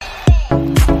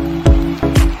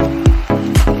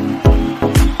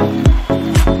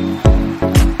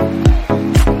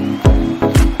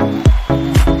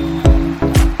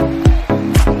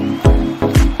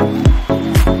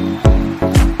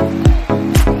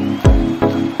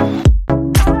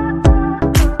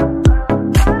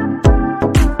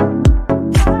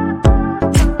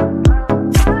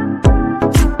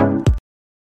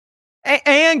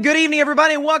And good evening,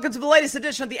 everybody, and welcome to the latest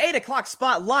edition of the 8 o'clock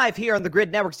spot live here on the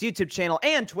Grid Network's YouTube channel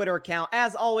and Twitter account.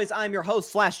 As always, I'm your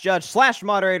host /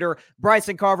 moderator,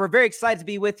 Bryson Carver. Very excited to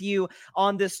be with you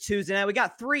on this Tuesday night. We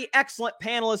got three excellent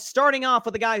panelists, starting off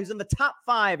with a guy who's in the top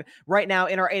 5 right now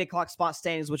in our 8 o'clock spot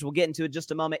standings, which we'll get into in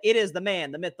just a moment. It is the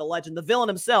man, the myth, the legend, the villain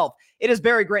himself. It is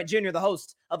Barry Grant Jr., the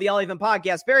host of the All Even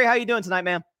podcast. Barry, how you doing tonight,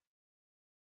 man?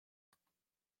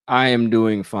 I am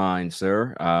doing fine,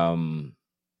 sir.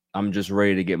 I'm just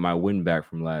ready to get my win back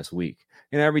from last week.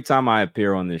 And every time I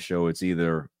appear on this show, it's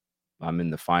either I'm in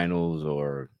the finals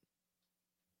or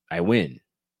I win,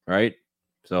 right?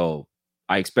 So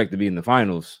I expect to be in the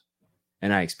finals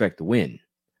and I expect to win.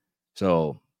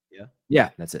 So yeah,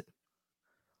 that's it.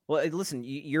 Well, listen,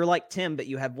 you're like Tim, but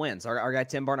you have wins. Our guy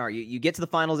Tim Barnard, you get to the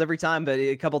finals every time, but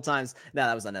a couple times, no,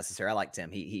 that was unnecessary. I like Tim.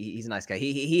 He's a nice guy.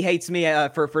 He hates me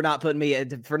for not putting me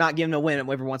for not giving him a win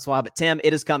every once in a while. But Tim,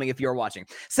 it is coming if you're watching.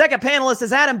 Second panelist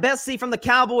is Adam Bessie from the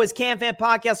Cowboys Can Fan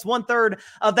Podcast, 1/3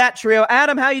 of that trio.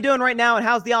 Adam, how you doing right now, and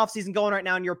how's the offseason going right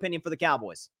now in your opinion for the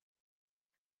Cowboys?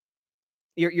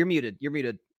 You're muted. You're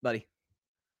muted, buddy.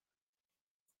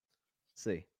 Let's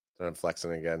see. I'm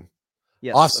flexing again.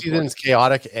 Yes, off season's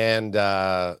chaotic and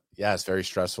it's very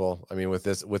stressful. I mean,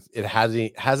 it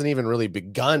hasn't even really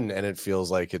begun, and it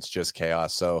feels like it's just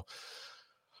chaos. So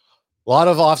a lot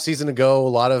of off season to go, a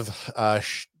lot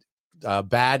of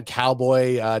bad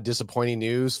Cowboy disappointing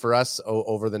news for us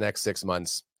over the next 6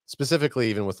 months. Specifically,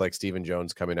 even with like Stephen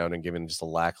Jones coming out and giving just a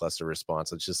lackluster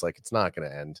response, it's just like it's not going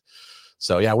to end.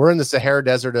 So yeah, we're in the Sahara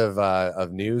Desert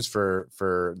of news for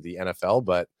the NFL,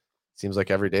 but seems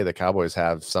like every day the Cowboys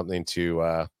have something to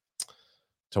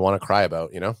want to cry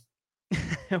about, you know?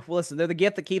 Well, listen, they're the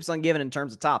gift that keeps on giving in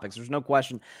terms of topics. There's no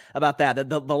question about that.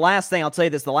 The last thing, I'll tell you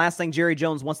this, the last thing Jerry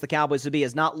Jones wants the Cowboys to be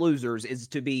is not losers, is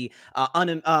to be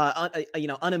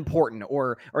unimportant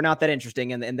or not that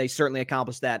interesting, and they certainly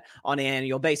accomplished that on an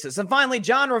annual basis. And finally,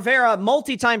 John Rivera,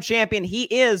 multi-time champion. He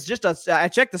is just I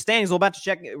checked the standings. We're about to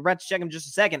check him in just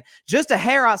a second. Just a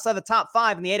hair outside the top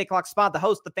 5 in the 8 o'clock spot, the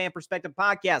host of the Fan Perspective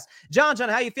podcast. John,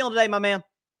 how you feeling today, my man?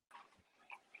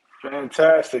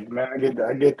 Fantastic, man.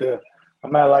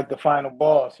 I'm at like the final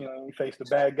boss, you know, you face the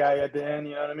bad guy at the end,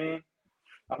 you know what I mean?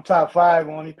 I'm top 5,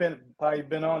 probably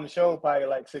been on the show probably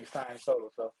like 6 times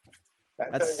total. So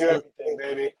that's everything,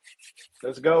 baby.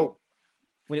 Let's go.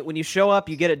 When you show up,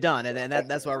 you get it done, and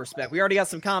that's what I respect. We already got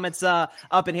some comments up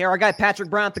in here. Our guy Patrick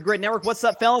Brown at the Grid Network. What's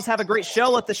up, fellas? Have a great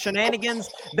show. Let the shenanigans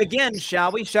begin,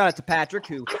 shall we? Shout out to Patrick,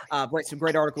 who writes some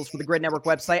great articles for the Grid Network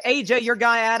website. AJ, your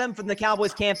guy Adam from the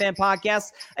Cowboys Can Fan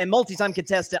Podcast, and multi-time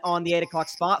contestant on the 8 o'clock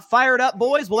spot. Fired up,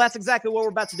 boys? Well, that's exactly what we're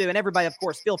about to do. And everybody, of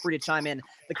course, feel free to chime in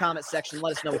the comment section.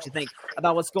 Let us know what you think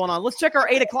about what's going on. Let's check our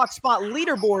 8 o'clock spot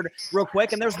leaderboard real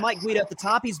quick. And there's Mike Guida at the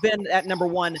top. He's been at number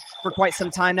 1 for quite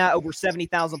some time now, over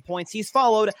 70,000 points. He's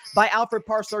followed by Alfred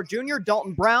Parsar Jr.,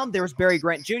 Dalton Brown, there's Barry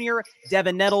Grant Jr.,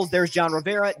 Devin Nettles, there's John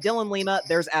Rivera, Dylan Lima,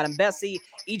 there's Adam Bessie,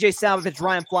 EJ Salvovich,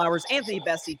 Ryan Flowers, Anthony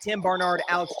Bessie, Tim Barnard,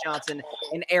 Alex Johnson,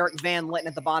 and Eric Van Litten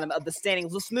at the bottom of the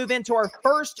standings. Let's move into our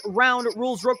first round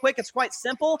rules real quick. It's quite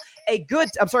simple.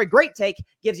 Great take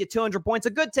gives you 200 points.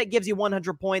 A good take gives you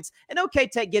 100 points. An okay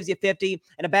take gives you 50.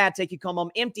 And a bad take, you come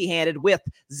home empty-handed with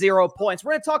 0 points.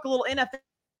 We're going to talk a little NFL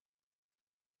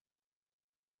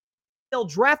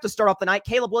draft to start off the night.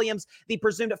 Caleb Williams, the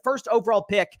presumed first overall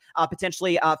pick,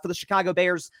 potentially for the Chicago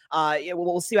Bears.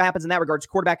 We'll see what happens in that regard. It's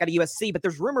quarterback out of USC, but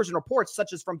there's rumors and reports,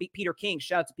 such as from Peter King.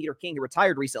 Shout out to Peter King, who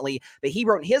retired recently, but he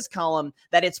wrote in his column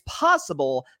that it's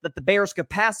possible that the Bears could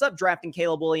pass up drafting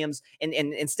Caleb Williams and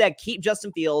instead keep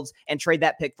Justin Fields and trade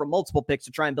that pick for multiple picks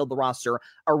to try and build the roster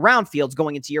around Fields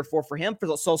going into year 4 for him.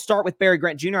 So I'll start with Barry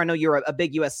Grant Jr. I know you're a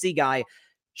big USC guy.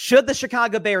 Should the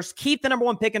Chicago Bears keep the number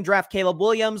 1 pick and draft Caleb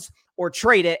Williams, or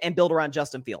trade it and build around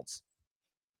Justin Fields?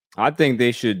 I think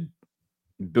they should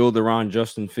build around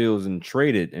Justin Fields and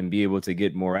trade it and be able to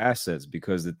get more assets,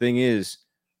 because the thing is,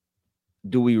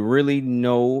 do we really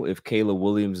know if Caleb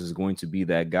Williams is going to be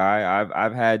that guy?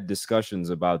 I've had discussions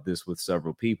about this with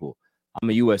several people. I'm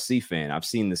a USC fan. I've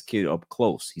seen this kid up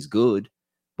close. He's good,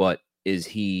 but is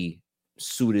he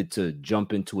suited to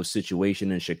jump into a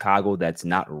situation in Chicago that's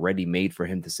not ready made for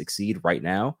him to succeed right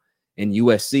now? In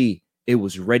USC, it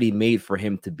was ready made for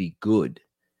him to be good.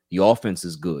 The offense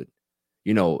is good.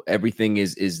 You know, everything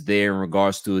is there in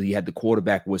regards to, he had the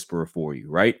quarterback whisperer for you,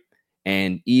 right?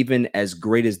 And even as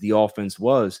great as the offense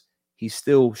was, he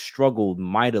still struggled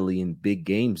mightily in big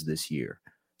games this year.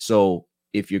 So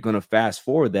if you're going to fast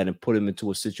forward that and put him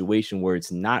into a situation where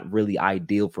it's not really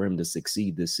ideal for him to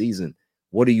succeed this season,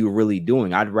 what are you really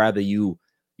doing? I'd rather you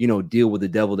deal with the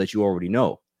devil that you already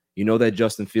know. You know that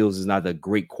Justin Fields is not a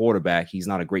great quarterback. He's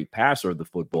not a great passer of the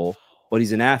football, but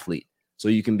he's an athlete. So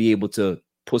you can be able to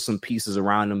put some pieces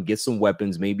around him, get some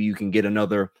weapons. Maybe you can get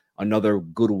another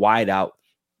good wideout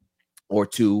or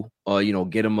two,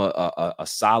 get him a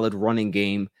solid running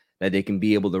game that they can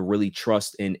be able to really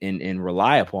trust and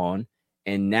rely upon.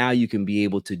 And now you can be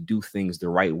able to do things the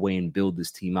right way and build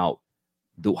this team out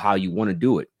how you want to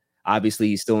do it. Obviously,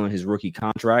 he's still in his rookie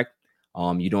contract.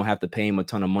 You don't have to pay him a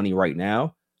ton of money right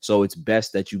now. So it's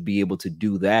best that you be able to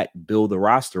do that, build the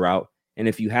roster out. And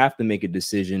if you have to make a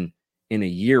decision in a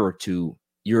year or two,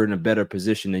 you're in a better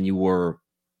position than you were,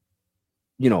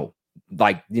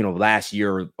 last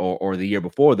year or the year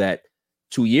before that,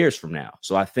 2 years from now.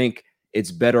 So I think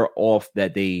it's better off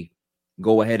that they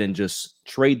go ahead and just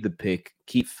trade the pick,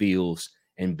 keep Fields,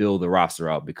 and build the roster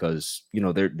out because,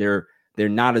 they're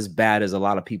not as bad as a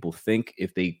lot of people think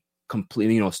if they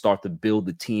completely, start to build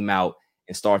the team out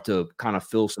and start to kind of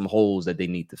fill some holes that they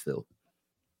need to fill.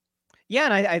 Yeah,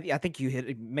 and I think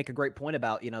you make a great point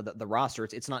about, the roster.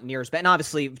 It's not near as bad. And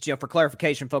obviously, for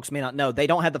clarification, folks may not know, they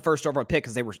don't have the first overall pick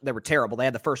because they were terrible. They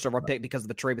had the first overall pick because of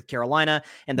the trade with Carolina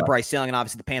and the Bryce Young, and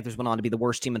obviously the Panthers went on to be the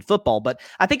worst team in football. But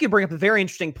I think you bring up a very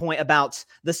interesting point about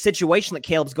the situation that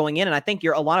Caleb's going in, and I think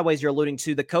a lot of ways you're alluding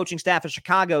to the coaching staff of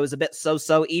Chicago is a bit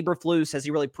so-so. Eberflus, has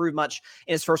he really proved much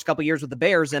in his first couple of years with the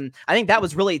Bears? And I think that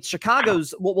was really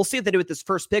Chicago's. We'll see what they do with this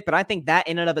first pick, but I think that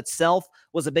in and of itself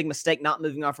was a big mistake not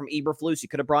moving on from Eberflus. You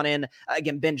could have brought in,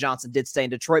 again, Ben Johnson did stay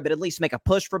in Detroit, but at least make a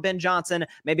push for Ben Johnson,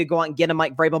 maybe go out and get a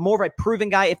Mike Vrabel, more of a proven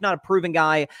guy, if not a proven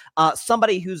guy,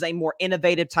 somebody who's a more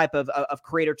innovative type of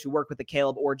creator to work with the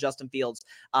Caleb or Justin Fields.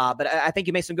 But I think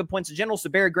you made some good points in general. So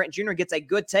Barry Grant Jr. gets a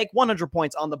good take, 100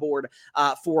 points on the board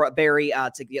for Barry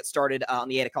to get started on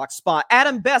the 8 o'clock spot.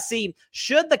 Adam Bessie,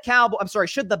 should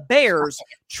the Bears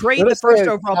trade the first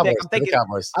overall pick?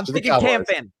 I'm thinking Cam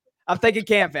fan. I'm thinking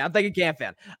Cam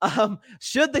fan.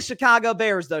 Should the Chicago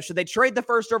Bears, though, should they trade the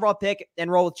first overall pick and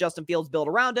roll with Justin Fields, build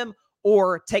around him,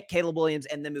 or take Caleb Williams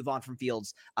and then move on from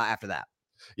Fields after that?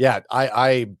 Yeah,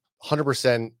 I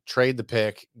 100% trade the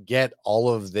pick, get all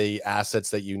of the assets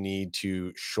that you need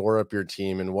to shore up your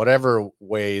team in whatever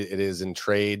way it is in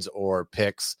trades or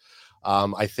picks.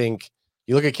 I think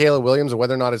you look at Caleb Williams and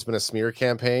whether or not it's been a smear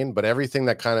campaign, but everything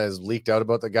that kind of is leaked out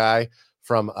about the guy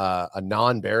from a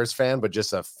non-Bears fan, but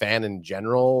just a fan in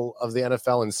general of the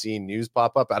NFL and seeing news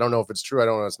pop up. I don't know if it's true. I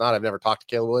don't know if it's not. I've never talked to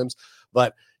Caleb Williams,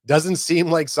 but doesn't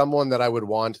seem like someone that I would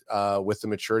want with the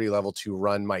maturity level to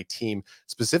run my team,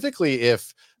 specifically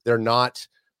if they're not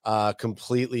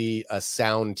completely a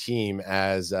sound team,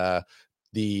 as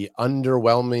the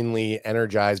underwhelmingly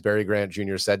energized Barry Grant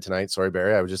Jr. said tonight. Sorry,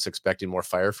 Barry, I was just expecting more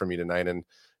fire from you tonight, and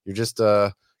you're just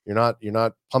you're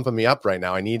not pumping me up right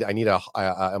now. I need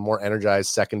a more energized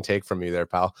second take from you there,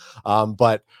 pal.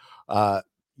 But the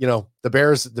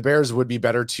Bears would be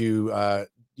better to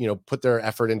put their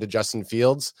effort into Justin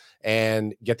Fields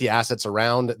and get the assets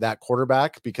around that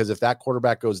quarterback, because if that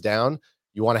quarterback goes down,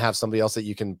 you want to have somebody else that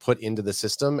you can put into the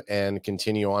system and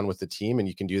continue on with the team. And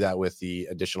you can do that with the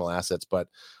additional assets. But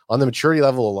on the maturity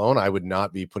level alone, I would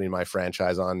not be putting my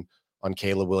franchise on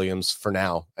Caleb Williams for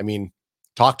now. I mean,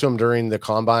 talk to him during the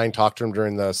combine, talk to him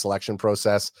during the selection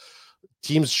process.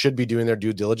 Teams should be doing their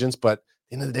due diligence, but at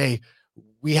the end of the day,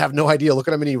 we have no idea. Look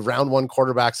at how many round one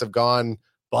quarterbacks have gone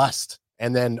bust.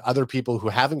 And then other people who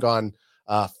haven't gone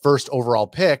first overall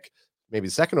pick, maybe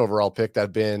the second overall pick, that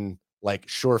have been like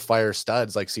surefire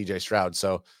studs like CJ Stroud.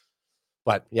 So,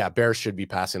 but yeah, Bears should be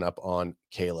passing up on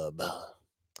Caleb.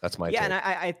 That's my take. And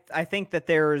I think that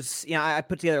there's, I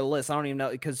put together a list. I don't even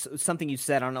know, because something you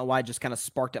said, I don't know why, just kind of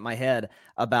sparked at my head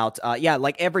about,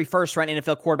 like every first round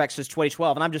NFL quarterback since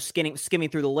 2012. And I'm just skimming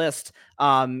through the list,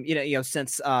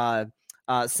 since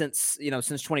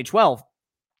 2012.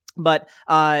 But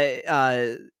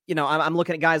I'm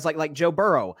looking at guys like Joe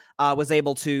Burrow was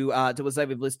able to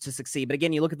succeed. But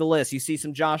again, you look at the list, you see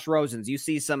some Josh Rosens, you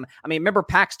see some. I mean, remember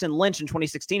Paxton Lynch in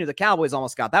 2016, who the Cowboys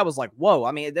almost got? That was like, whoa.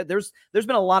 I mean, there's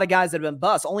been a lot of guys that have been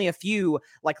bust. Only a few,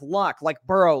 like Luck, like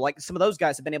Burrow, like some of those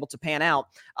guys have been able to pan out.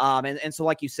 And so,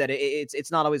 like you said, it's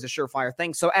not always a surefire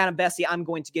thing. So, Adam Bessie, I'm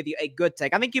going to give you a good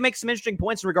take. I think you make some interesting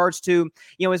points in regards to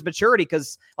his maturity,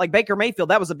 because like Baker Mayfield,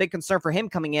 that was a big concern for him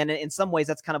coming in. And in some ways,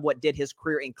 that's kind of what did his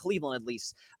career in Cleveland, at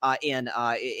least. In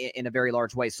a very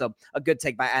large way. So a good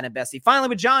take by Adam Bessie. Finally,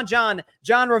 with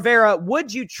John Rivera,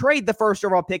 would you trade the first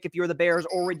overall pick if you were the Bears,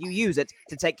 or would you use it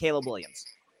to take Caleb Williams?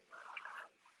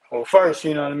 Well, first,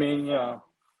 you know what I mean?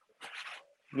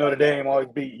 Notre Dame always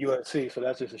beat USC, so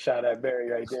that's just a shot at Barry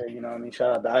right there. You know what I mean?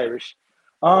 Shout out to Irish.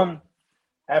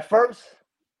 At first,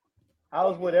 I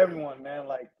was with everyone, man.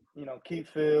 Like, keep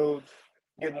Fields,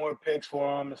 get more picks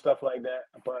for him and stuff like that.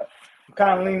 But I'm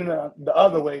kind of leaning the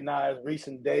other way now as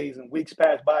recent days and weeks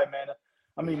pass by, man.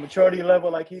 I mean, maturity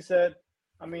level, like he said,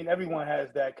 I mean, everyone has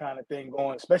that kind of thing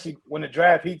going, especially when the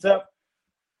draft heats up.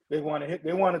 They want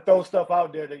to throw stuff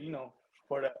out there that,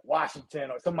 for the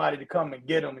Washington or somebody to come and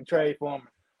get them and trade for them.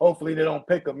 Hopefully they don't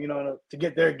pick them, to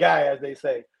get their guy, as they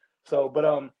say. So,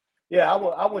 but yeah,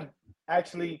 I would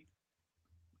actually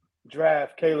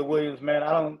draft Caleb Williams, man.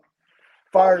 As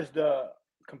far as the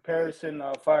comparison,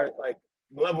 far as like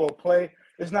level of play,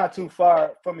 it's not too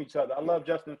far from each other. I love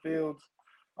Justin Fields.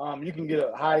 You can get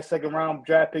a high second round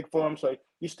draft pick for him, so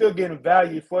you're still getting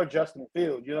value for Justin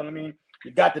Fields. You know what I mean?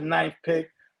 You got the 9th pick.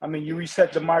 I mean, you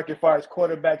reset the market as far as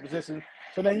quarterback position,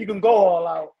 so then you can go all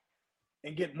out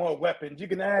and get more weapons. You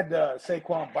can add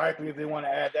Saquon Barkley if they want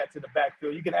to add that to the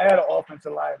backfield. You can add an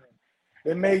offensive lineman.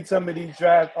 They made some of these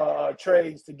draft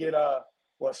trades to get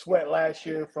Sweat last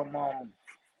year from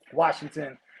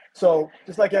Washington. So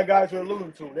just like y'all guys were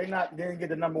alluding to, they didn't get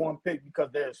the number 1 pick because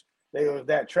they was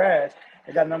that trash.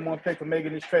 They got number 1 pick for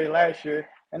making this trade last year,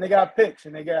 and they got picks,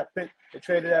 and they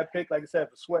traded that pick, like I said,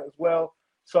 for Sweat as well.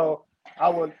 So I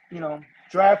would,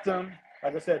 draft him.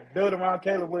 Like I said, build around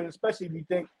Caleb Williams, especially if you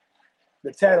think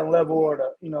the talent level or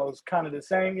is kind of the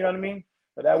same, you know what I mean?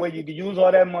 But that way you can use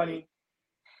all that money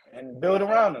and build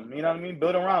around him, you know what I mean?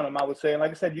 Build around him, I would say. And like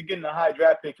I said, you're getting a high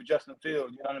draft pick for Justin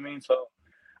Fields, you know what I mean? So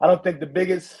I don't think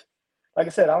I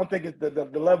don't think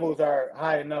the levels are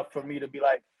high enough for me to be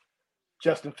like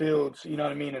Justin Fields, you know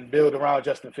what I mean, and build around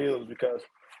Justin Fields because,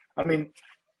 I mean,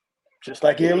 just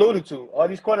like he alluded to, all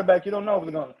these quarterbacks, you don't know if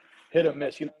they're going to hit or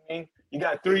miss, you know what I mean? You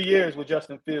got 3 years with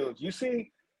Justin Fields.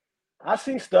 I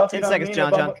see stuff. 10 seconds,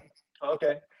 John.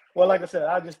 Okay. Well, like I said,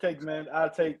 I'll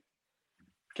take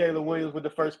Caleb Williams with the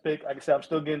first pick. Like I said, I'm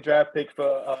still getting draft picks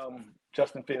for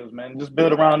Justin Fields, man. Just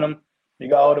build around him. You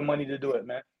got all the money to do it,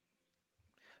 man.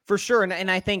 For sure.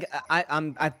 And I think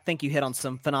I think you hit on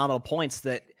some phenomenal points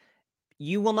that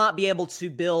you will not be able to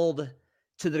build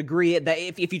to the degree that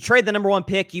if you trade the number 1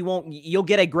 pick, you'll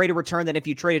get a greater return than if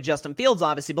you traded Justin Fields,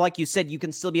 obviously. But like you said, you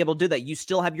can still be able to do that. You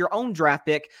still have your own draft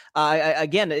pick.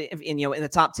 Again, in the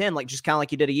top 10, like just kind of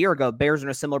like you did a year ago. Bears are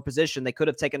in a similar position. They could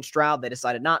have taken Stroud. They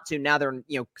decided not to. Now they're,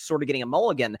 sort of getting a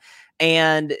mulligan.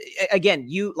 And again,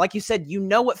 like you said,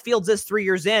 what Fields is 3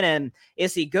 years in, and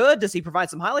is he good? Does he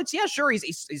provide some highlights? Yeah, sure.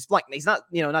 He's not,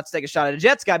 not to take a shot at a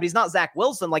Jets guy, but he's not Zach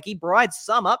Wilson. Like he provides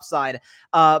some upside.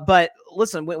 But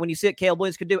listen, when you see what Caleb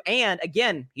Williams could do, and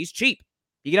again, he's cheap.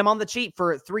 You get him on the cheap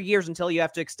for 3 years until you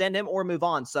have to extend him or move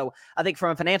on. So I think from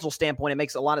a financial standpoint, it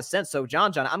makes a lot of sense. So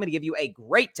John, I'm going to give you a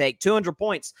great take, 200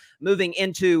 points moving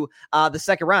into the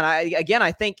second round.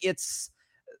 I think it's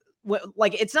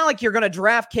not like you're going to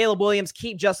draft Caleb Williams,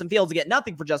 keep Justin Fields, and get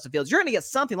nothing for Justin Fields. You're going to get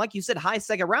something, like you said, high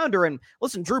second rounder. And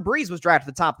listen, Drew Brees was drafted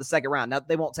at the top of the second round. Now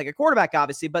they won't take a quarterback,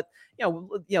 obviously, but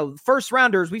first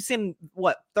rounders, we've seen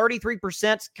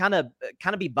 33% kind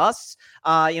of be busts,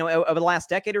 over the last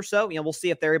decade or so. We'll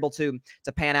see if they're able to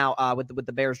pan out with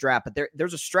the Bears draft. But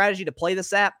there's a strategy to play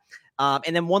this at.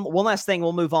 And then one last thing,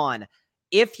 we'll move on.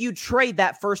 If you trade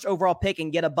that first overall pick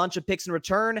and get a bunch of picks in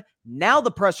return, now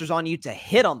the pressure's on you to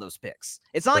hit on those picks.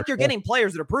 It's not like you're getting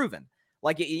players that are proven.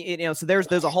 So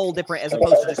there's a whole different, as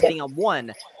opposed to just hitting on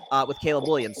one with Caleb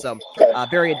Williams. So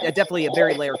definitely a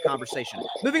very layered conversation.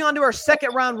 Moving on to our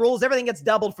second round rules. Everything gets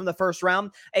doubled from the first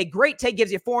round. A great take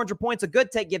gives you 400 points. A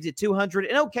good take gives you 200.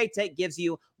 An okay take gives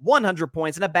you 100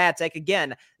 points. And a bad take,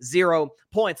 again, 0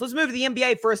 points. Let's move to the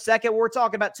NBA for a second. We're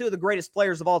talking about 2 of the greatest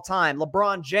players of all time.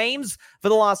 LeBron James for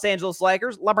the Los Angeles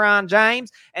Lakers. LeBron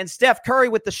James and Steph Curry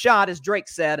with the shot, as Drake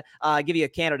said. Give you a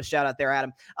Canada shout out there,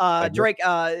 Adam.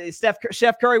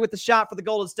 Steph Curry with the shot for the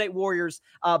Golden State Warriors.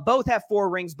 Both have 4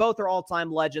 rings. Both are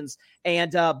all-time legends.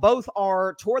 And both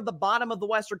are toward the bottom of the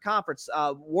Western Conference.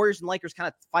 Warriors and Lakers kind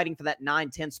of fighting for that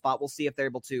 9-10 spot. We'll see if they're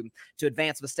able to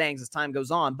advance the standings as time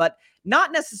goes on. But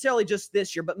not necessarily just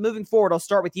this year, but moving forward, I'll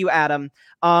start with you, Adam.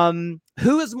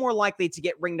 Who is more likely to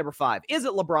get ring number 5? Is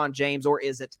it LeBron James or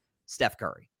is it Steph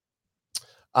Curry?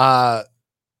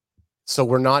 So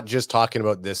we're not just talking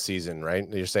about this season, right?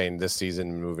 You're saying this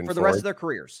season moving for the forward. rest of their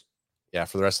careers. Yeah,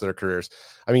 for the rest of their careers.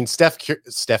 I mean, Steph Curry,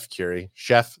 Steph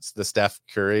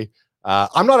Curry.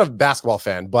 I'm not a basketball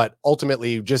fan, but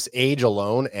ultimately just age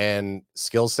alone and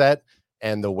skill set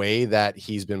and the way that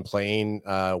he's been playing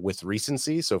with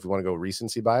recency. So if we want to go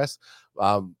recency bias,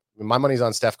 my money's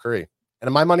on Steph Curry.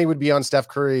 And my money would be on Steph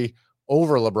Curry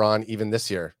over LeBron even this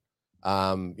year.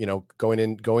 Going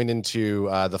into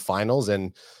the finals,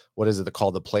 and what is it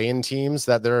called, the play-in teams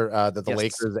that they're that the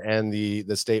Lakers and the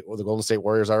Golden State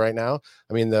Warriors are right now.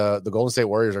 I mean, the Golden State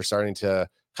Warriors are starting to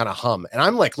kind of hum, and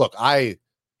I'm like, look,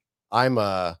 I'm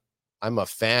a I'm a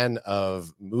fan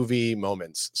of movie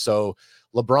moments. So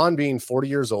LeBron being 40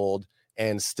 years old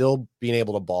and still being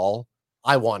able to ball,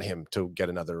 I want him to get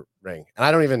another ring. And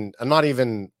I'm not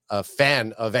even a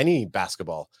fan of any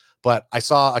basketball, but I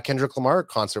saw a Kendrick Lamar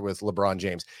concert with LeBron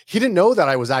James. He didn't know that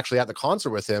I was actually at the concert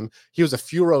with him. He was a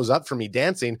few rows up from me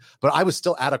dancing, but I was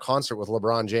still at a concert with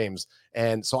LeBron James.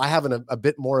 And so I have a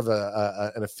bit more of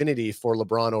an affinity for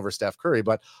LeBron over Steph Curry.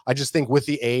 But I just think with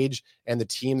the age and the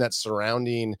team that's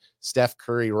surrounding Steph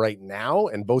Curry right now,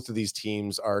 and both of these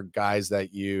teams are guys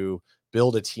that you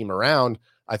build a team around,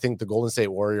 I think the Golden State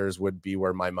Warriors would be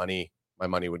where my money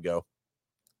would go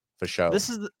for sure. This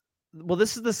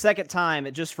is the second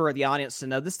time, just for the audience to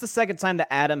know, this is the second time that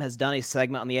Adam has done a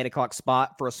segment on the 8 o'clock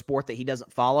spot for a sport that he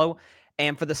doesn't follow.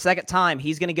 And for the second time,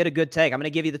 he's going to get a good take. I'm going to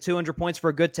give you the 200 points for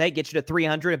a good take, get you to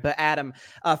 300. But Adam,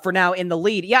 for now in the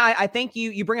lead. Yeah, I think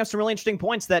you bring up some really interesting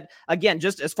points that, again,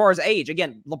 just as far as age,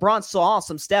 again, LeBron's so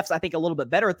awesome. Steph's, I think, a little bit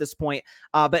better at this point.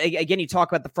 But again, you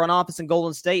talk about the front office in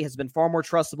Golden State has been far more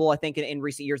trustable, I think, in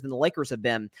recent years than the Lakers have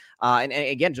been. And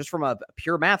again, just from a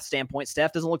pure math standpoint,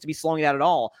 Steph doesn't look to be slowing down at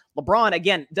all. LeBron,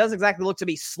 again, doesn't exactly look to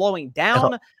be slowing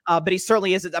down, but he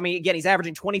certainly isn't. I mean, again, he's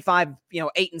averaging 25,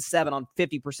 8 and 7 on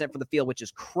 50% from the field, which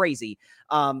is crazy.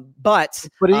 But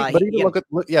even look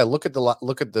at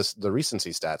the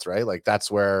recency stats, right? Like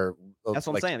that's where that's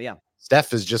what I'm saying. Yeah,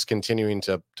 Steph is just continuing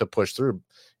to push through.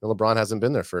 LeBron hasn't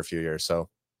been there for a few years, so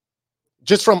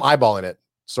just from eyeballing it.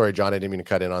 Sorry, John, I didn't mean to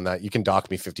cut in on that. You can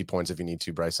dock me 50 points if you need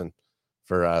to, Bryson,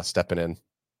 for stepping in.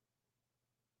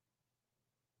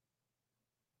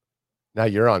 Now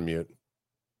you're on mute.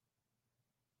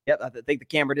 Yep, I think the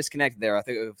camera disconnected there. I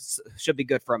think it should be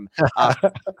good from.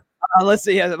 Let's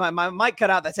see. My mic cut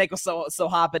out. That take was so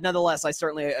hot, but nonetheless, I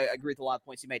certainly agree with a lot of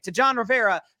points you made. To John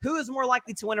Rivera, who is more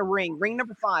likely to win a ring? Ring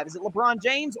number 5. Is it LeBron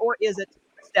James or is it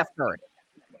Steph Curry?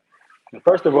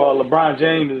 First of all, LeBron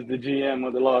James is the GM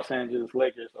of the Los Angeles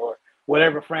Lakers or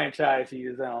whatever franchise he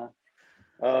is on.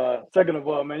 Second of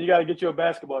all, man, you got to get you a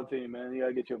basketball team, man. You got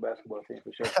to get you a basketball team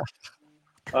for sure.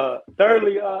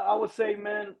 Thirdly, I would say,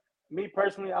 man, me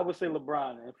personally, I would say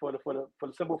LeBron, and for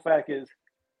the simple fact is,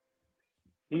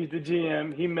 he's the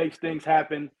GM. He makes things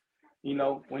happen.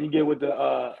 When you get with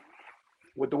the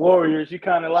Warriors, you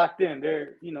kind of locked in.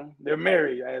 They're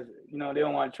married, as they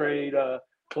don't want to trade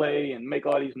Clay and make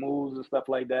all these moves and stuff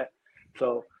like that.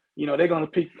 So they're gonna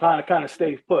kind of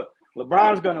stay put.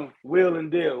 LeBron's gonna wheel and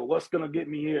deal. What's gonna get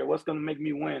me here? What's gonna make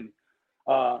me win?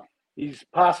 He's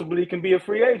possibly can be a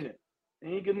free agent.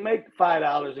 And he can make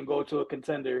 $5 and go to a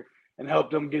contender and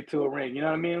help them get to a ring. You know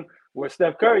what I mean? Where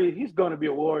Steph Curry, he's going to be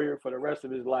a Warrior for the rest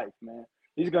of his life, man.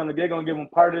 They're going to give him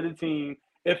part of the team.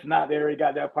 If not, they already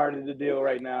got that part of the deal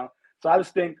right now. So I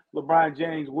just think LeBron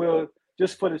James will,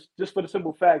 just for the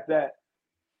simple fact that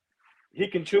he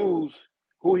can choose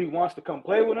who he wants to come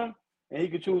play with him, and he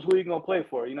can choose who he's going to play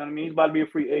for. You know what I mean? He's about to be a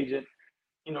free agent.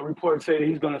 Reports say that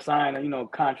he's going to sign a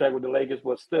contract with the Lakers,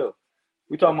 but still.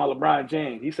 We talking about LeBron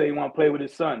James. He said he want to play with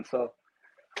his son. So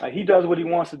he does what he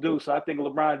wants to do. So I think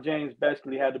LeBron James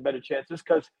basically had the better chance just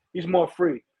because he's more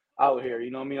free out here,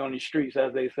 on these streets,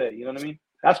 as they say. You know what I mean?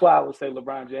 That's why I would say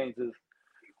LeBron James is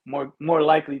more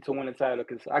likely to win a title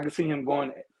because I can see him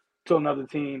going to another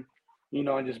team,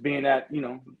 and just being that,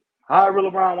 however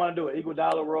LeBron want to do it,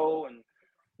 $1 role and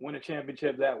win a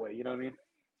championship that way. You know what I mean?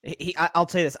 I'll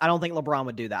tell you this. I don't think LeBron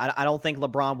would do that. I don't think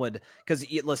LeBron would, because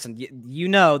listen,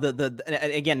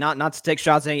 again, not to take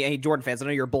shots at any Jordan fans. I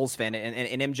know you're a Bulls fan,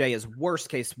 and MJ is worst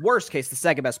case, the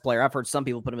second best player. I've heard some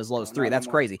people put him as low as 3. That's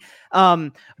crazy.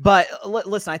 But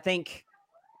listen, I think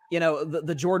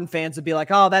the Jordan fans would be like,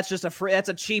 oh, that's just that's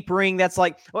a cheap ring. That's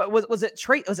like, was it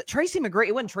Tracy McGrady?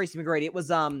 It wasn't Tracy McGrady. It was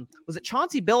it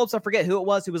Chauncey Billups? I forget who it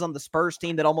was. Who was on the Spurs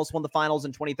team that almost won the finals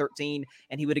in 2013,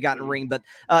 and he would have gotten a ring. But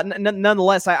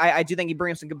nonetheless, I do think he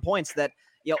brings some good points that.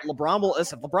 LeBron will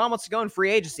listen. If LeBron wants to go in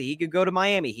free agency, he could go to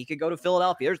Miami. He could go to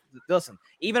Philadelphia. Listen,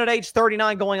 even at age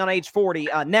 39, going on age 40,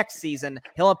 next season,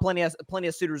 he'll have plenty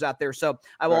of suitors out there. So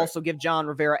I will also give John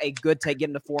Rivera a good take, get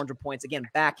him to 400 points. Again,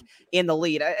 back in the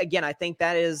lead. Again, I think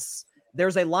there's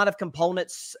a lot of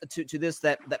components to this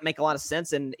that make a lot of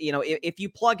sense. And, if you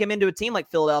plug him into a team like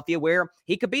Philadelphia, where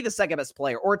he could be the second best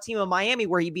player, or a team of Miami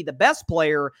where he'd be the best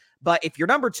player, but if your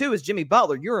number 2 is Jimmy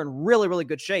Butler, you're in really, really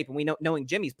good shape. And we know, knowing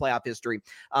Jimmy's playoff history,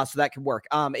 so that could work.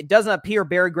 It doesn't appear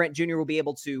Barry Grant Jr. will be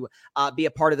able to be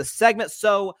a part of the segment.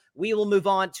 So we will move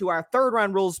on to our third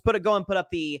round rules. Put up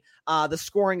the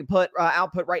scoring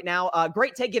output right now.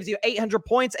 Great take gives you 800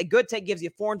 points. A good take gives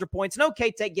you 400 points. An okay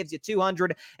take gives you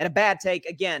 200, and a bad take,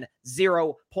 again,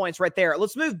 0 points right there.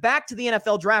 Let's move back to the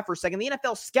NFL draft for a second. The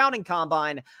NFL scouting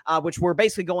combine, which we're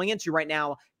basically going into right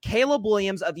now. Caleb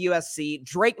Williams of USC,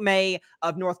 Drake May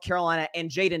of North Carolina, and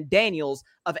Jaden Daniels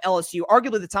of LSU.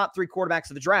 Arguably the top 3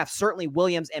 quarterbacks of the draft. Certainly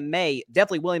Williams and May.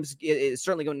 Definitely Williams is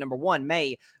certainly going number 1.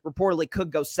 May reportedly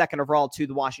could go second overall to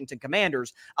the Washington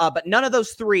Commanders. But none of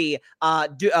those 3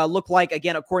 look like,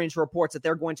 again, according to reports, that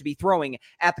they're going to be throwing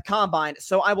at the combine.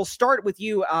 So I will start with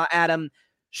you, Adam.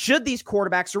 Should these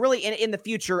quarterbacks, or really in the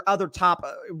future, other top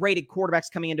rated quarterbacks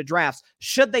coming into drafts,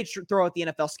 should they throw at the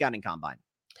NFL scouting combine?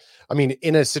 I mean,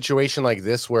 in a situation like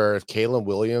this, where if Caleb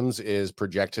Williams is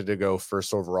projected to go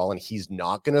first overall and he's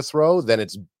not going to throw, then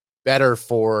it's better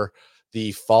for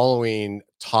the following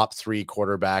top 3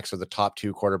 quarterbacks or the top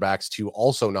 2 quarterbacks to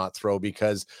also not throw,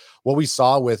 because what we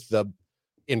saw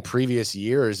in previous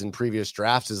years, in previous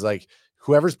drafts, is like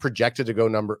whoever's projected to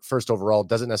go first overall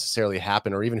doesn't necessarily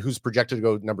happen, or even who's projected to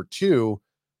go number 2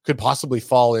 could possibly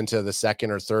fall into the second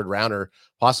or third round, or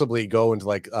possibly go into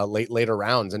like later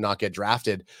rounds and not get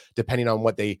drafted, depending on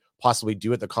what they possibly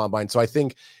do at the combine. So I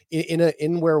think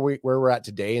in where we're at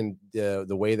today, and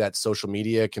the way that social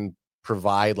media can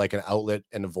provide like an outlet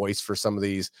and a voice for some of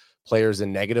these players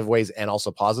in negative ways and also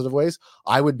positive ways,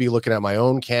 I would be looking at my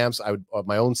own camps,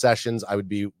 my own sessions, I would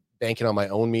be banking on my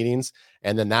own meetings.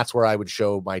 And then that's where I would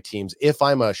show my teams, if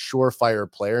I'm a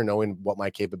surefire player, knowing what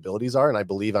my capabilities are, and I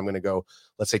believe I'm going to go,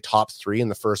 let's say, top 3 in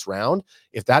the first round.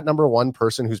 If that number 1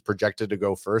 person who's projected to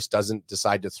go first doesn't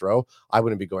decide to throw, I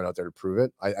wouldn't be going out there to prove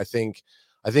it. I think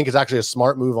it's actually a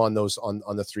smart move on those,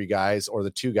 on the 3 guys, or the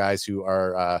 2 guys who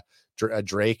are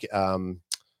Drake.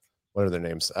 What are their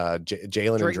names?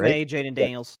 Jalen and Drake. May, Jaden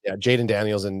Daniels. Yeah, Jaden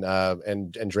Daniels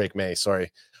and Drake May.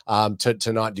 Sorry.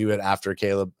 To not do it after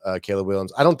Caleb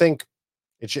Williams. I don't think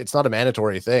it's not a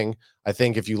mandatory thing. I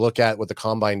think if you look at what the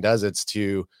combine does, it's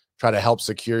to try to help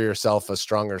secure yourself a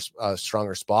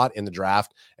stronger spot in the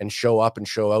draft, and show up and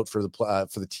show out for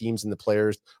the teams and the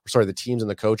players, the teams and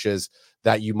the coaches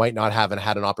that you might not have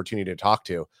had an opportunity to talk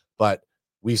to. But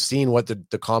we've seen what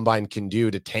the combine can do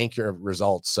to tank your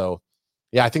results. So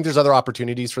yeah, I think there's other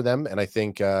opportunities for them. And I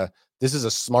think this is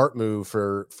a smart move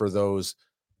for those,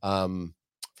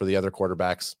 for the other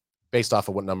quarterbacks, based off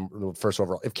of what number first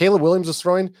overall. If Caleb Williams was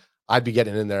throwing, I'd be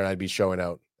getting in there and I'd be showing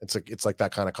out. It's like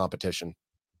that kind of competition.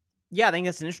 Yeah, I think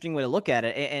that's an interesting way to look at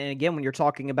it. And again, when you're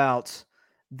talking about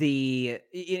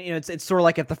it's sort of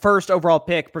like if the first overall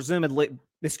pick presumably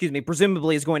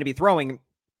is going to be throwing,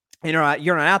 you're not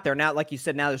out there now. Like you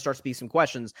said, now there starts to be some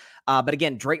questions. But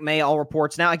again, Drake May, all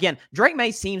reports. Now, again, Drake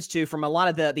May seems to, from a lot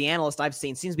of the analysts I've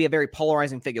seen, seems to be a very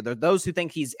polarizing figure. There are those who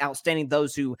think he's outstanding,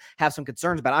 those who have some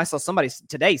concerns about it. I saw somebody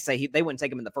today say they wouldn't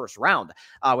take him in the first round,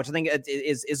 which I think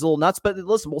is a little nuts. But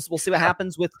listen, we'll see what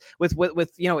happens with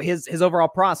his overall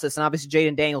process, and obviously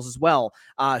Jaden Daniels as well,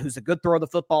 who's a good thrower of the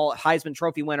football, Heisman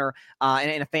Trophy winner,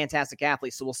 and a fantastic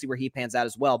athlete. So we'll see where he pans out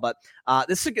as well. But I'll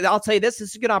tell you this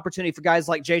is a good opportunity for guys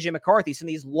like JJ McCarthy, some of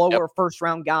these lower first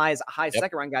round guys, high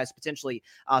second round guys, potentially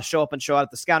show up and show out at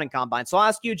the scouting combine. So I'll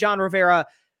ask you, John Rivera,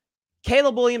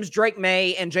 Caleb Williams, Drake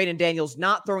May, and Jaden Daniels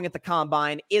not throwing at the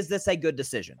combine. Is this a good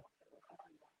decision?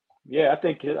 Yeah, I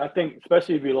think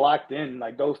especially if you're locked in,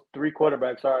 like those 3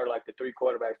 quarterbacks are like the 3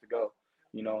 quarterbacks to go.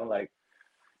 Like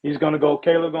he's gonna go,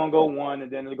 Caleb gonna go 1,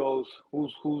 and then it goes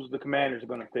who's the Commanders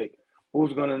gonna pick,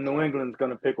 New England's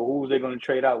gonna pick, or who's they gonna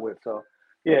trade out with. So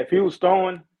yeah, if he was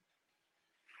throwing,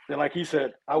 then like he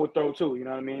said, I would throw too, you know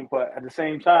what I mean? But at the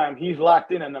same time, he's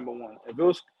locked in at number 1. If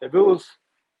it was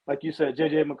like you said,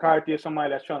 JJ McCarthy or somebody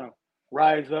that's trying to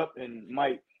rise up and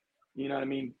might, you know what I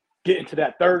mean, get into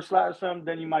that 3rd slot or something,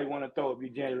 then you might want to throw it, be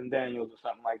Jalen Daniels or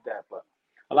something like that. But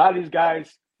a lot of these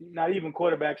guys, not even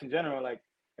quarterbacks in general, like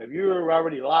if you're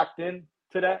already locked in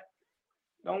to that,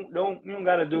 you don't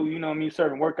gotta do, you know what I mean,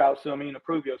 certain workouts, so I mean, to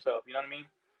prove yourself, you know what I mean?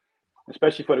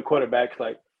 Especially for the quarterbacks,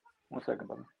 like 1 second,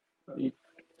 brother.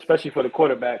 Especially for the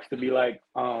quarterbacks to be like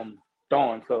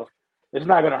throwing. So it's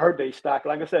not going to hurt their stock.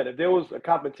 Like I said, if there was a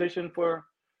competition for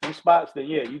these spots, then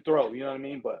yeah, you throw, you know what I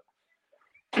mean? But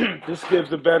this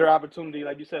gives a better opportunity,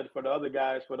 like you said, for the other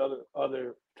guys, for the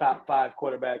other top 5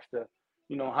 quarterbacks to,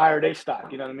 hire their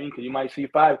stock, you know what I mean? Because you might see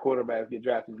 5 quarterbacks get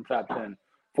drafted in the top 10,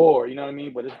 4, you know what I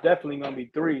mean? But it's definitely going to be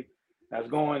 3 that's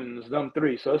going, and it's them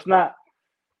 3. So it's not,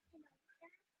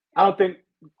 I don't think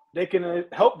they can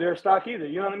help their stock either.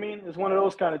 You know what I mean? It's one of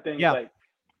those kind of things. Yeah.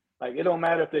 Like it don't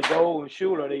matter if they go and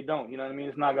shoot or they don't. You know what I mean?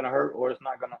 It's not going to hurt, or it's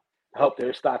not going to help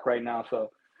their stock right now. So,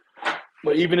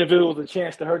 but even if it was a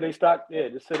chance to hurt their stock, yeah,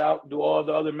 just sit out, do all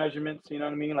the other measurements. You know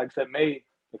what I mean? Like I said, May,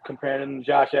 comparing them to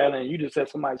Josh Allen. You just said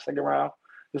somebody second round.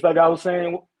 Just like I was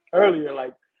saying earlier,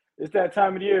 like it's that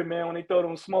time of the year, man, when they throw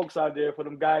them smokes out there for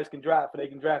them guys can draft, for they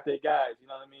can draft their guys. You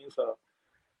know what I mean? So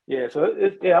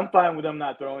yeah, I'm fine with them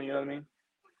not throwing. You know what I mean?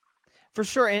 For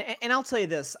sure. And I'll tell you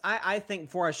this. I think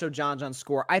before I show John's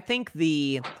score, I think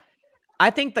the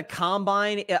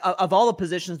combine of all the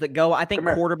positions that go, I think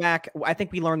quarterback, I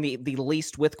think we learned the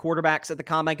least with quarterbacks at the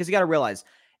combine, because you got to realize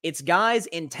it's guys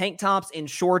in tank tops, in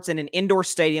shorts, in an indoor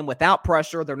stadium without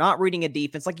pressure. They're not reading a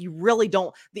defense. Like, you really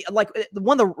don't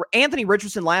Anthony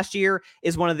Richardson last year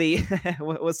is one of the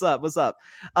what's up?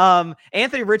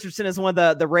 Anthony Richardson is one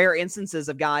of the rare instances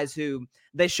of guys who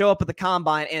they show up at the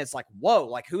combine and it's like, whoa,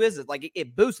 like, who is it? Like,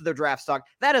 it boosted their draft stock.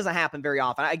 That doesn't happen very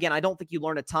often. Again, I don't think you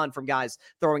learn a ton from guys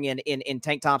throwing in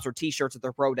tank tops or t-shirts at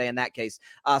their pro day in that case.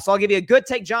 So I'll give you a good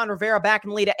take. John Rivera back in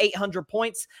the lead at 800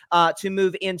 points to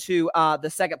move into the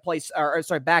second place,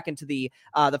 back into the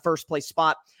first place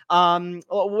spot.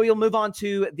 We'll move on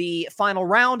to the final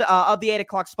round of the 8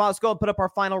 o'clock spot. Let's go and put up our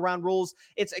final round rules.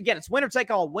 It's winner take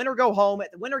all, winner go home.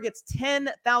 The winner gets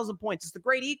 10,000 points. It's the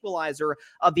great equalizer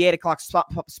of the 8 o'clock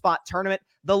spot tournament.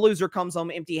 The loser comes home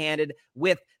empty-handed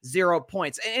with 0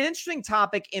 points. An interesting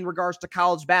topic in regards to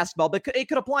college basketball, but it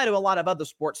could apply to a lot of other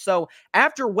sports. So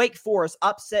after Wake Forest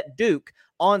upset Duke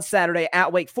on Saturday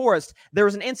at Wake Forest, there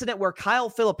was an incident where Kyle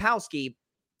Filipowski,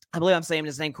 I believe I'm saying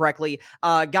his name correctly,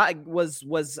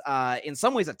 was in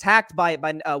some ways attacked by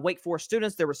Wake Forest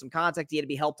students. There was some contact. He had to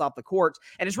be helped off the court.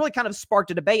 And it's really kind of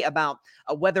sparked a debate about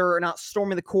whether or not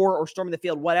storming the court or storming the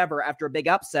field, whatever, after a big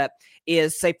upset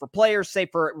is safe for players, safe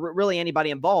for really anybody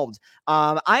involved.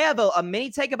 I have a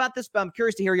mini take about this, but I'm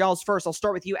curious to hear y'all's first. I'll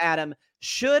start with you, Adam.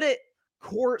 Should it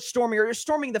court storming or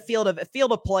storming the field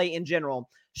of play in general,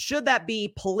 should that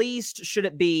be policed? Should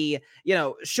it be,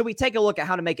 should we take a look at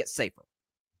how to make it safer?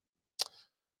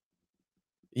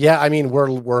 Yeah, I mean,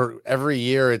 we're every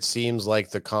year it seems like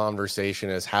the conversation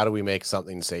is, how do we make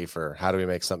something safer? How do we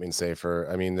make something safer?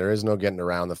 I mean, there is no getting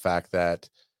around the fact that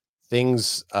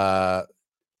things,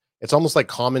 it's almost like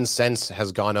common sense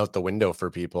has gone out the window for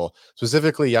people,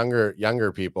 specifically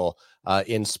younger people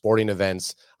in sporting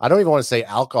events. I don't even want to say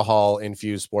alcohol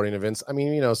infused sporting events. I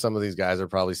mean, some of these guys are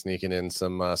probably sneaking in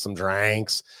some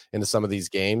drinks into some of these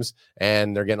games,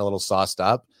 and they're getting a little sauced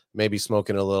up. Maybe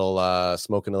smoking a little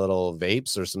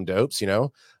vapes or some dopes,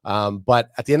 but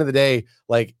at the end of the day,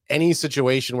 like, any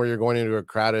situation where you're going into a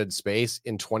crowded space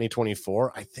in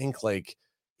 2024, I think, like,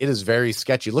 it is very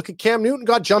sketchy. Look at Cam Newton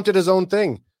got jumped at his own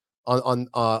thing on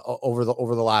over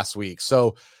the last week.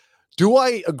 So do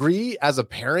I agree as a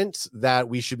parent that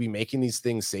we should be making these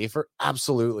things safer?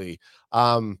 Absolutely.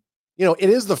 It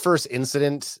is the first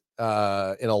incident in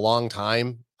a long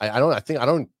time. I don't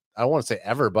want to say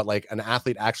ever, but like an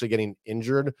athlete actually getting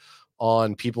injured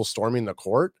on people storming the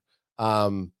court.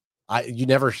 You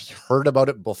never heard about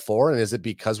it before. And is it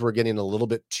because we're getting a little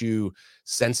bit too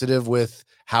sensitive with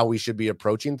how we should be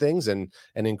approaching things and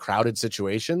in crowded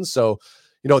situations? So,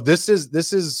 this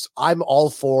is, I'm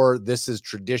all for, this is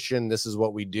tradition. This is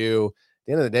what we do. At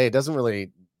the end of the day, it doesn't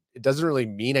really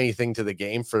mean anything to the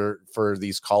game for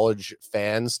these college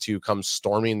fans to come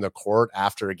storming the court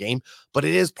after a game, but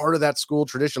it is part of that school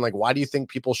tradition. Like, why do you think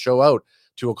people show out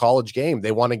to a college game?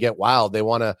 They want to get wild. They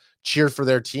want to cheer for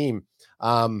their team.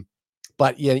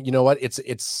 But yeah, you know what?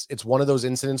 It's one of those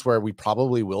incidents where we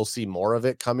probably will see more of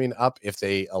it coming up if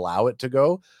they allow it to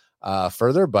go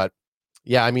further. But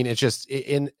yeah, I mean, it's just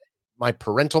in my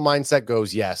parental mindset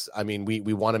goes, yes. I mean,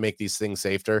 we want to make these things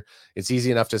safer. It's easy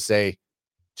enough to say,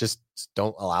 just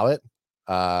don't allow it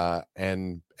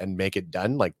and make it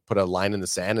done, like put a line in the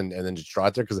sand and then just draw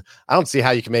it there. Because I don't see how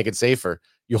you can make it safer.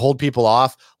 You hold people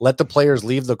off, let the players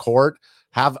leave the court,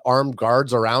 have armed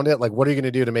guards around it. Like, what are you going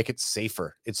to do to make it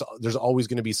safer? There's always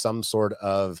going to be some sort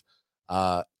of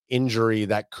injury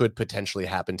that could potentially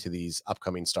happen to these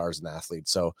upcoming stars and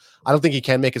athletes. So I don't think you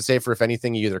can make it safer. If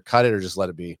anything, you either cut it or just let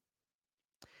it be.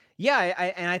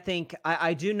 Yeah, I think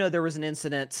I do know there was an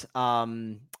incident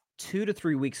 2 to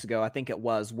 3 weeks ago, I think it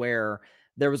was, where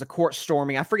there was a court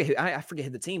storming. I forget who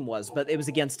the team was, but it was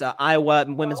against Iowa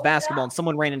women's basketball, and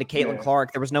someone ran into Caitlin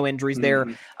Clark. There was no injuries there.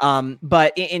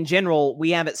 But in general,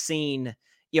 we haven't seen,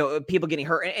 people getting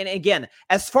hurt. And again,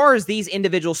 as far as these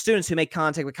individual students who make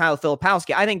contact with Kyle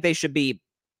Filipowski, I think they should be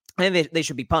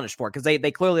punished for it, because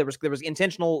they clearly there was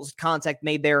intentional contact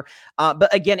made there.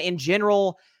 But again, in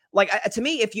general, like, to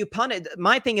me, if you punish,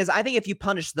 my thing is, I think if you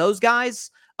punish those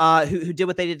guys who did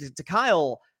what they did to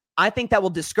Kyle, I think that will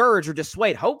discourage or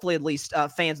dissuade, hopefully at least,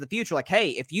 fans in the future. Like, hey,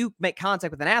 if you make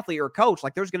contact with an athlete or a coach,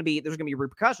 like, there's going to be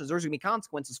repercussions. There's going to be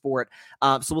consequences for it.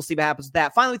 So we'll see what happens with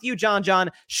that. Finally, with you, John,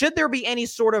 should there be any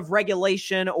sort of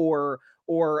regulation or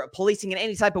policing in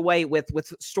any type of way with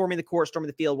storming the court, storming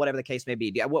the field, whatever the case may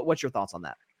be? What's your thoughts on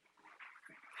that?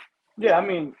 Yeah, I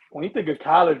mean, when you think of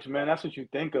college, man, that's what you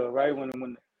think of, right?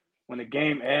 When the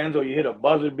game ends, or you hit a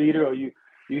buzzer beater, or you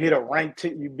hit a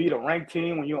you beat a ranked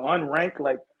team when you're unranked,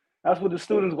 like that's what the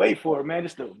students wait for, man.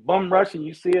 Just a bum rush, and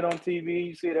you see it on TV,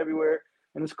 you see it everywhere,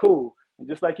 and it's cool. And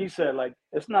just like you said, like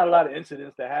it's not a lot of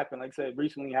incidents that happen. Like I said,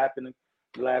 recently happened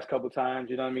the last couple times,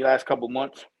 you know what I mean, last couple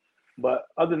months. But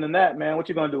other than that, man, what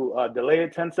you gonna do? Delay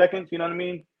it 10 seconds, you know what I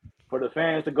mean? For the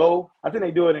fans to go. I think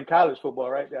they do it in college football,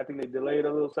 right? I think they delay it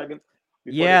a little second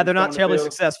before Yeah, they they're can not storm the terribly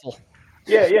field. successful.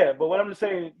 Yeah. But what I'm just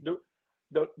saying,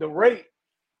 the rate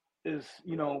is,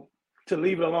 to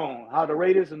leave it alone. How the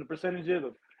rate is and the percentages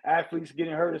of athletes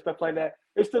getting hurt and stuff like that.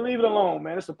 It's to leave it alone,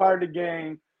 man. It's a part of the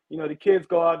game. The kids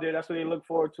go out there. That's what they look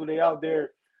forward to. They out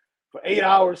there for 8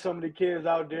 hours. Some of the kids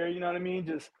out there, you know what I mean,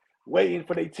 just waiting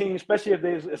for their team, especially if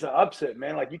it's an upset,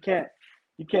 man. Like you can't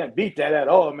beat that at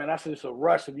all, man. That's just a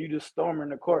rush of you just storming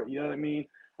the court. You know what I mean?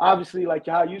 Obviously, like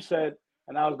how you said,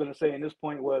 and I was going to say in this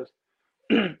point was,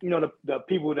 the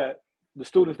people the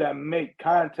students that make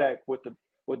contact with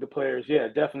the players, yeah,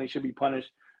 definitely should be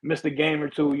punished. Miss a game or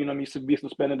two, you know what I mean? Should be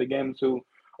suspended a game or two,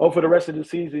 or for the rest of the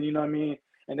season, you know what I mean?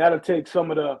 And that'll take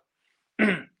some of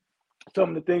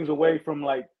the things away from,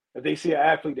 like, if they see an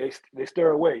athlete, they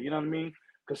stir away, you know what I mean?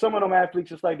 Because some of them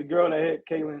athletes, just like the girl that hit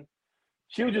Caitlin,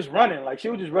 she was just running. Like, she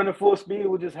was just running full speed,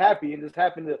 was just happy, and just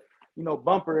happened to,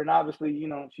 bump her. And obviously,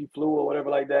 she flew or whatever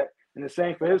like that. And the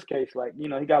same for his case. Like, he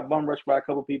got bum rushed by a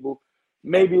couple people.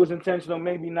 Maybe it was intentional,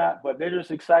 maybe not. But they're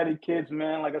just excited kids,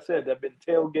 man. Like I said, they've been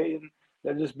tailgating.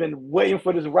 They've just been waiting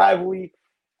for this rivalry.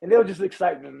 And they were just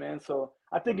excitement, man. So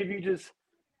I think if you just,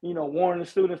 warn the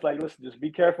students, like, listen, just be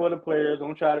careful of the players.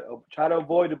 Don't try to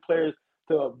avoid the players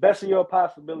to the best of your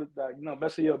possibility,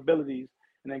 best of your abilities,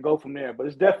 and then go from there. But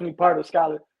it's definitely part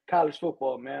of college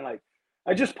football, man. Like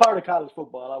just part of college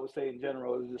football, I would say in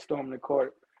general, is just storming the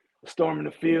court, storming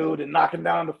the field, and knocking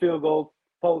down the field goal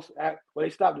post. They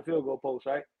stopped the field goal post,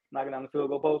 right? Knocking down the field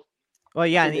goal post. Well,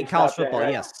 yeah, in college football, that,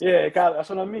 right? yes. Yeah, that's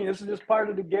what I mean. This is just part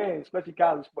of the game, especially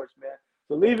college sports, man.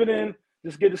 So leave it in.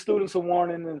 Just give the students a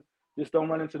warning, and just don't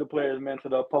run into the players, man, to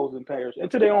the opposing players, and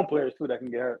to their own players, too, that can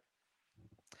get hurt.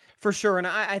 For sure. And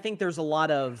I think there's a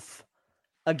lot of,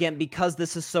 again, because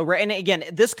this is so rare. And again,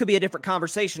 this could be a different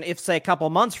conversation if, say, a couple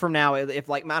of months from now, if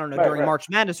like, I don't know, during March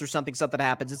Madness or something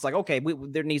happens, it's like, okay,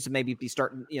 there needs to maybe be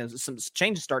starting, some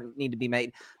changes need to be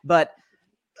made. But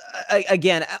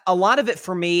again, a lot of it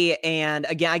for me, and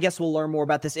again, I guess we'll learn more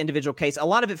about this individual case. A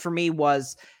lot of it for me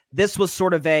was, this was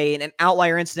sort of an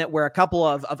outlier incident where a couple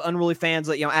of unruly fans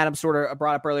that, Adam sort of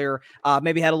brought up earlier,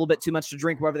 maybe had a little bit too much to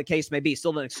drink, whatever the case may be.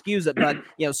 Still don't excuse it, but,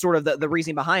 sort of the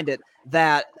reason behind it,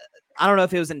 that I don't know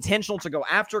if it was intentional to go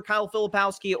after Kyle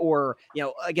Filipowski or,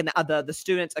 again, the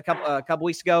students a couple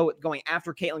weeks ago going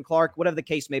after Caitlin Clark, whatever the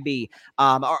case may be.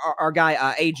 Our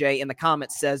guy, AJ, in the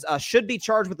comments says, should be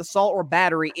charged with assault or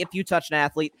battery if you touch an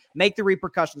athlete, make the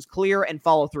repercussions clear and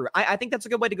follow through. I think that's a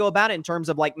good way to go about it in terms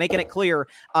of like making it clear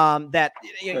that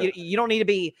you don't need to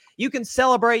be, you can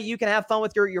celebrate, you can have fun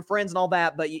with your friends and all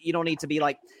that, but you don't need to be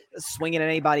like swinging at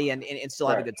anybody and still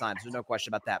have a good time. So there's no question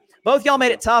about that. Both y'all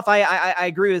made it tough. I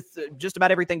agree with just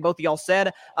about everything both of y'all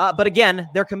said. But again,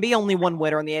 there can be only one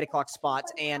winner in the 8 o'clock spot,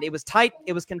 and it was tight.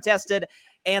 It was contested.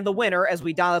 And the winner, as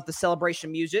we dial up the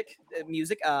celebration music,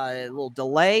 a little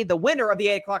delay, the winner of the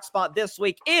 8 o'clock spot this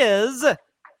week is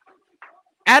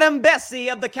Adam Bessie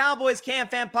of the Cowboys Can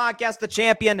Fan Podcast, the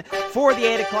champion for the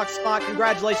 8 o'clock spot.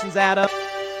 Congratulations, Adam.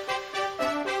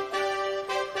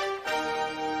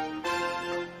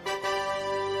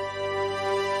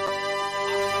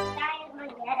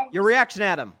 Your reaction,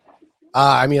 Adam?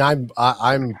 I mean, I'm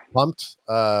pumped.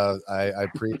 I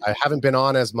haven't been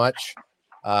on as much.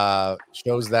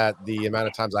 Shows that the amount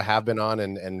of times I have been on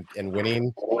and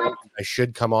winning, I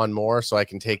should come on more so I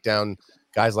can take down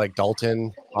guys like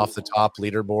Dalton off the top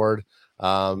leaderboard.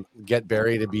 Get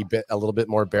Barry to be a little bit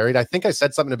more buried. I think I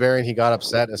said something to Barry and he got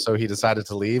upset, and so he decided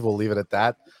to leave. We'll leave it at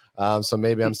that. So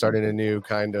maybe I'm starting a new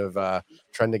kind of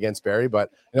trend against Barry, but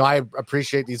I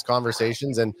appreciate these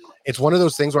conversations, and it's one of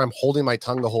those things where I'm holding my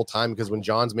tongue the whole time, because when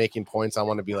John's making points, I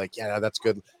want to be like, yeah, that's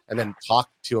good, and then talk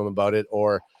to him about it.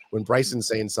 Or when Bryson's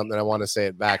saying something, I want to say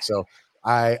it back. So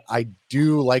I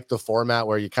do like the format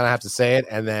where you kind of have to say it,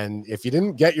 and then if you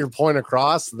didn't get your point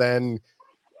across, then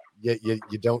you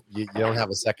don't have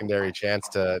a secondary chance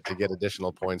to get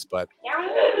additional points. But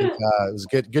it was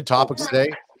good topics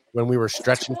today when we were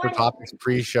stretching for topics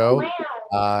pre-show,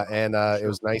 and it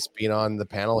was nice being on the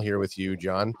panel here with you,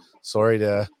 John. Sorry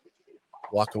to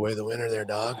walk away the winner there,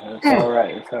 dog. It's all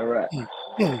right.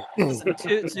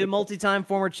 Two multi-time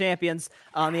former champions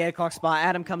on the 8 o'clock spot.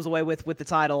 Adam comes away with the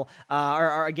title.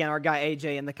 Again, our guy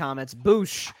AJ in the comments.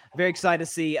 Boosh. Very excited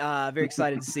to see.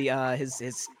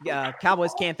 His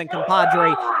Cowboys camp and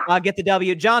compadre get the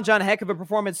W. John, heck of a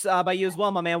performance by you as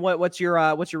well, my man. What's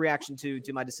your reaction to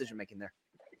my decision making there?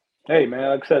 Hey man,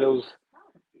 like I said, it was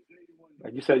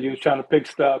like you said, you was trying to pick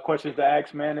questions to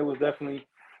ask, man. It was definitely,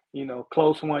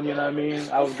 close one. You know what I mean?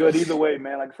 I was good either way,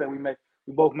 man. Like I said, we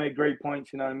both made great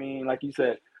points. You know what I mean? Like you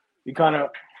said,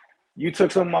 you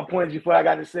took some of my points before I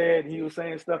got to say it. He was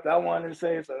saying stuff that I wanted to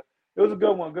say, so it was a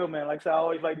good one. Good, man. Like I said, I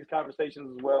always like these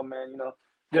conversations as well, man.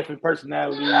 Different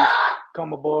personalities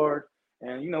come aboard,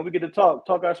 and we get to talk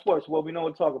our sports, what we know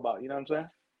what to talk about. You know what I'm saying?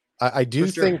 I do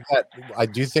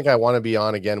think I want to be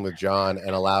on again with John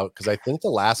and allow, because I think the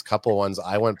last couple ones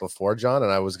I went before John,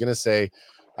 and I was gonna say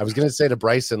to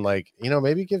Bryson, like,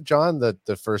 maybe give John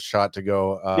the first shot to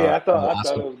go. Yeah, I thought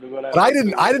it was good. But I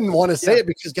didn't want to say it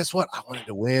because guess what? I wanted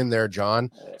to win there, John.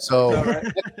 So right.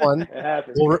 next one,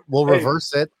 we'll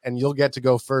reverse it, and you'll get to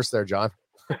go first there, John.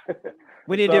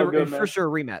 We need to do for sure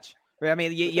a rematch. I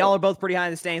mean, y'all are both pretty high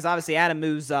in the standings. Obviously, Adam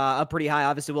moves up pretty high.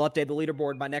 Obviously, we'll update the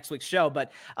leaderboard by next week's show.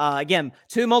 But again,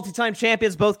 two multi-time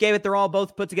champions, both gave it their all,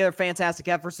 both put together fantastic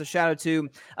efforts. So shout out to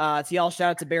y'all. Shout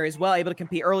out to Barry as well, able to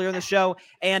compete earlier in the show.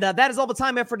 And that is all the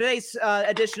time we have for today's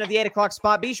edition of the 8 o'clock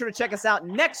spot. Be sure to check us out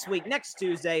next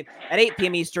Tuesday at 8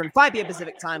 p.m. Eastern, 5 p.m.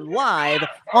 Pacific time, live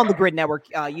on the Grid Network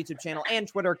YouTube channel and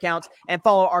Twitter account. And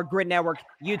follow our Grid Network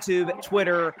YouTube,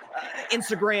 Twitter,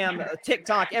 Instagram,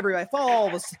 TikTok, everywhere. Follow all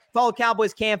of us. Follow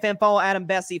Cowboys Cam Fan, follow Adam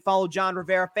Bessie, follow John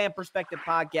Rivera, Fan Perspective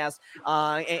Podcast,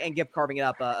 and give Carving It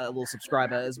Up a little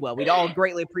subscribe as well. We'd all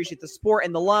greatly appreciate the support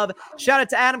and the love. Shout out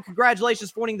to Adam.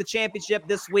 Congratulations for winning the championship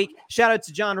this week. Shout out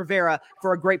to John Rivera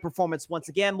for a great performance once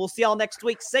again. We'll see y'all next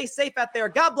week. Stay safe out there.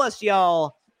 God bless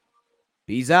y'all.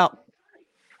 Peace out.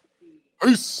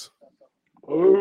 Peace.